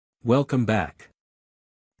Welcome back.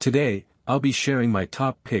 Today, I'll be sharing my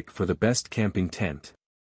top pick for the best camping tent.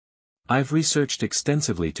 I've researched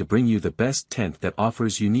extensively to bring you the best tent that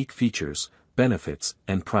offers unique features, benefits,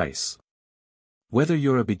 and price. Whether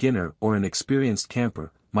you're a beginner or an experienced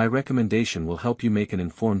camper, my recommendation will help you make an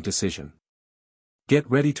informed decision. Get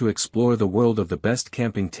ready to explore the world of the best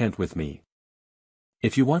camping tent with me.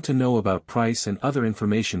 If you want to know about price and other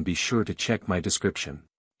information, be sure to check my description.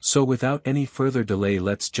 So without any further delay,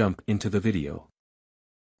 let's jump into the video.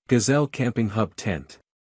 Gazelle Camping Hub Tent.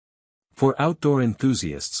 For outdoor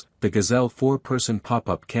enthusiasts, the Gazelle 4-person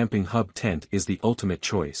pop-up camping hub tent is the ultimate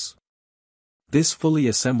choice. This fully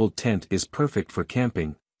assembled tent is perfect for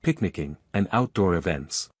camping, picnicking, and outdoor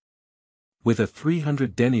events. With a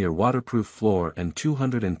 300 denier waterproof floor and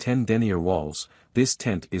 210 denier walls, this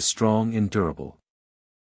tent is strong and durable.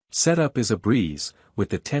 Setup is a breeze, with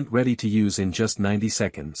the tent ready to use in just 90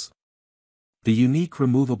 seconds. The unique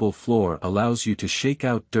removable floor allows you to shake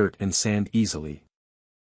out dirt and sand easily.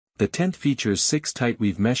 The tent features 6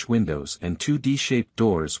 tightweave mesh windows and 2 D-shaped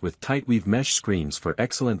doors with tightweave mesh screens for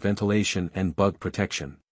excellent ventilation and bug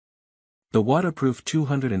protection. The waterproof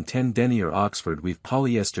 210 denier Oxford weave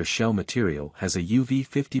polyester shell material has a UV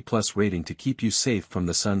 50+ rating to keep you safe from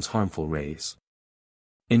the sun's harmful rays.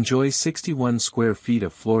 Enjoy 61 square feet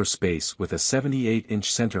of floor space with a 78-inch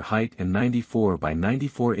center height and 94 by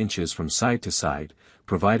 94 inches from side to side,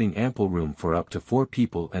 providing ample room for up to 4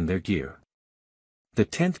 people and their gear. The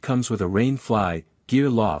tent comes with a rain fly, gear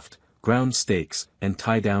loft, ground stakes, and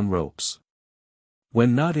tie-down ropes.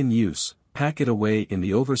 When not in use, pack it away in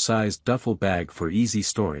the oversized duffel bag for easy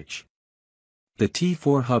storage. The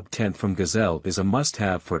T4 Hub tent from Gazelle is a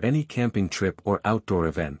must-have for any camping trip or outdoor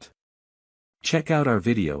event. Check out our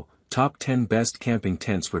video, Top 10 Best Camping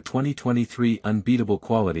Tents for 2023, Unbeatable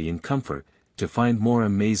Quality and Comfort, to find more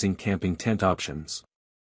amazing camping tent options.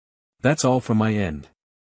 That's all from my end.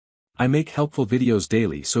 I make helpful videos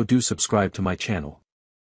daily, so do subscribe to my channel.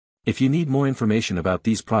 If you need more information about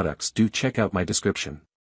these products, do check out my description.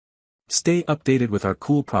 Stay updated with our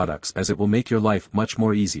cool products, as it will make your life much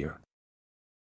more easier.